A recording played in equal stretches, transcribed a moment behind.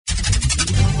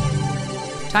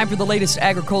Time for the latest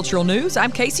agricultural news.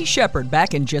 I'm Casey Sheperd,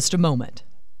 back in just a moment.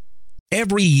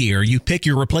 Every year, you pick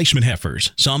your replacement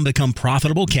heifers. Some become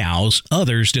profitable cows,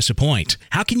 others disappoint.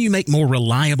 How can you make more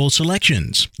reliable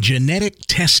selections? Genetic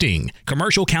testing.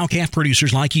 Commercial cow-calf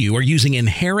producers like you are using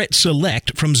Inherit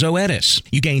Select from Zoetis.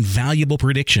 You gain valuable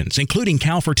predictions, including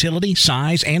cow fertility,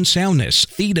 size, and soundness,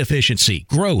 feed efficiency,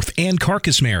 growth, and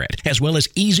carcass merit, as well as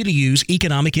easy-to-use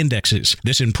economic indexes.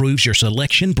 This improves your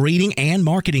selection, breeding, and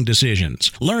marketing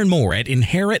decisions. Learn more at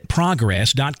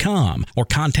inheritprogress.com or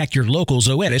contact your local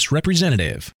Zoetis representative.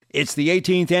 It's the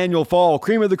 18th annual Fall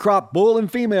Cream of the Crop Bull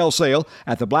and Female Sale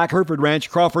at the Black Hereford Ranch,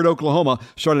 Crawford, Oklahoma,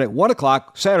 starting at 1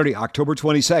 o'clock Saturday, October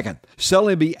 22nd.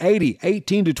 Selling be 80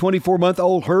 18 to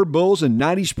 24-month-old Herb bulls and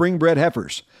 90 spring-bred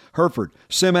heifers. Hereford,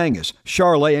 Sim Angus,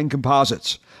 Charolais, and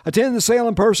composites. Attend the sale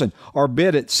in person or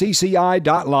bid at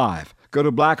cci.live. Go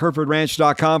to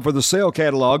blackherefordranch.com for the sale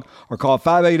catalog or call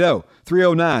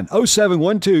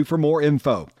 580-309-0712 for more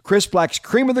info. Chris Black's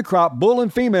Cream of the Crop Bull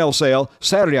and Female Sale,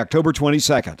 Saturday, October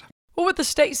 22nd. Well, with the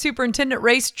state superintendent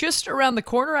race just around the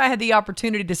corner, I had the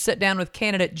opportunity to sit down with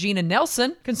candidate Jena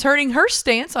Nelson concerning her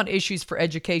stance on issues for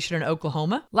education in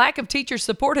Oklahoma. Lack of teacher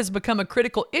support has become a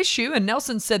critical issue, and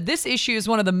Nelson said this issue is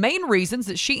one of the main reasons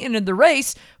that she entered the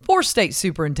race for state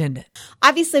superintendent.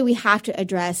 Obviously, we have to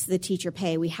address the teacher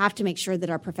pay. We have to make sure that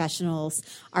our professionals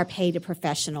are paid a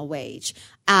professional wage.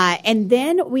 And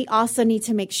then we also need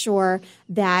to make sure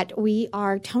that we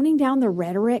are toning down the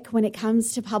rhetoric when it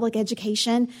comes to public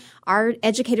education. Our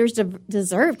educators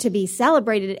deserve to be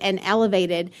celebrated and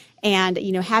elevated, and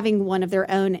having one of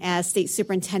their own as state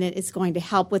superintendent is going to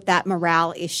help with that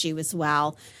morale issue as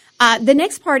well. The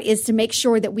next part is to make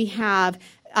sure that we have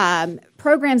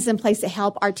programs in place to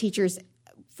help our teachers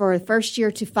for first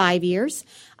year to 5 years,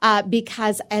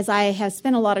 because as I have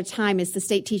spent a lot of time as the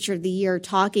State Teacher of the Year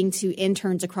talking to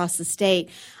interns across the state,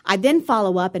 I then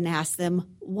follow up and ask them,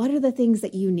 what are the things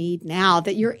that you need now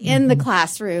that you're in the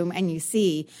classroom and you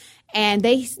see? And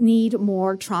they need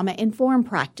more trauma-informed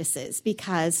practices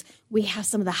because we have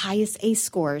some of the highest ACE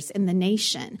scores in the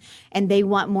nation, and they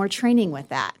want more training with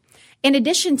that. In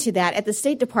addition to that, at the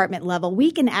State Department level,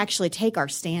 we can actually take our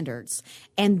standards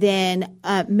and then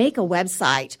make a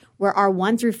website where our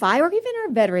 1 through 5, or even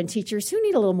our veteran teachers who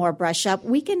need a little more brush up,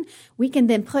 we can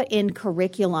then put in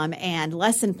curriculum and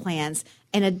lesson plans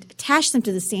and attach them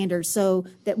to the standards so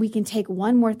that we can take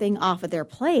one more thing off of their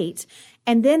plate,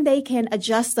 and then they can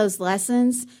adjust those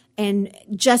lessons and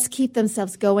just keep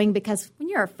themselves going, because when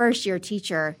you're a first-year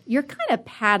teacher, you're kind of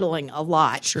paddling a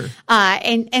lot. Sure.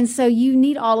 And so you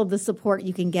need all of the support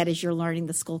you can get as you're learning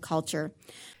the school culture.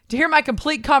 To hear my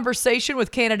complete conversation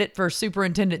with candidate for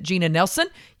Superintendent Jena Nelson,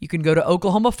 you can go to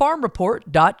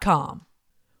OklahomaFarmReport.com.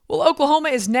 Well, Oklahoma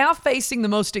is now facing the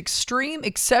most extreme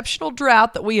exceptional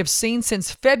drought that we have seen since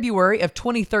February of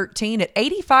 2013, at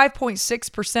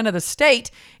 85.6% of the state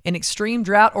in extreme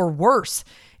drought or worse.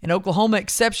 In Oklahoma,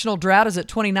 exceptional drought is at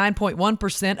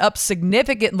 29.1%, up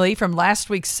significantly from last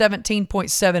week's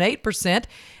 17.78%.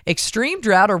 Extreme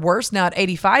drought or worse now at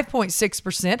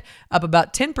 85.6%, up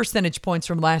about 10 percentage points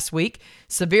from last week.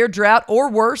 Severe drought or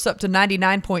worse up to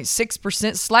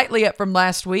 99.6%, slightly up from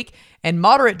last week. And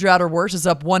moderate drought or worse is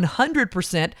up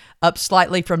 100%, up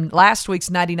slightly from last week's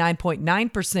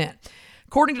 99.9%.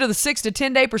 According to the 6 to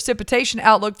 10 day precipitation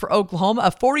outlook for Oklahoma,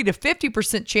 a 40 to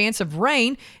 50% chance of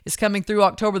rain is coming through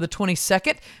October the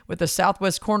 22nd, with the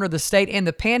southwest corner of the state and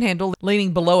the Panhandle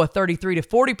leaning below a 33 to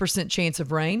 40% chance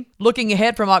of rain. Looking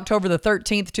ahead from October the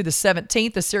 13th to the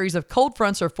 17th, a series of cold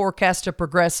fronts are forecast to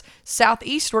progress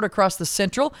southeastward across the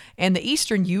central and the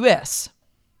eastern U.S.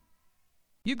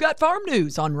 You've got farm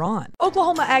news on Ron.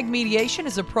 Oklahoma Ag Mediation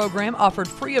is a program offered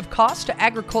free of cost to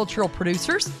agricultural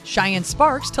producers. Cheyenne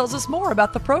Sparks tells us more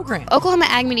about the program. Oklahoma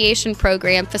Ag Mediation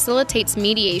Program facilitates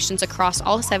mediations across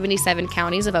all 77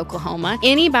 counties of Oklahoma.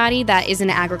 Anybody that is in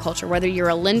agriculture, whether you're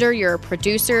a lender, you're a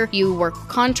producer, you work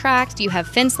contracts, you have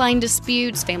fence line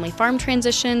disputes, family farm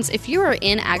transitions, if you are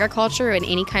in agriculture in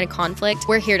any kind of conflict,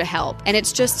 we're here to help. And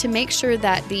it's just to make sure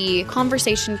that the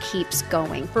conversation keeps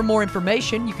going. For more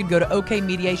information, you can go to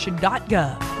okmediation.gov.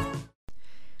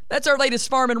 That's our latest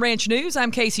farm and ranch news.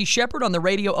 I'm Casey Sheperd on the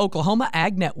Radio Oklahoma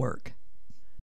Ag Network.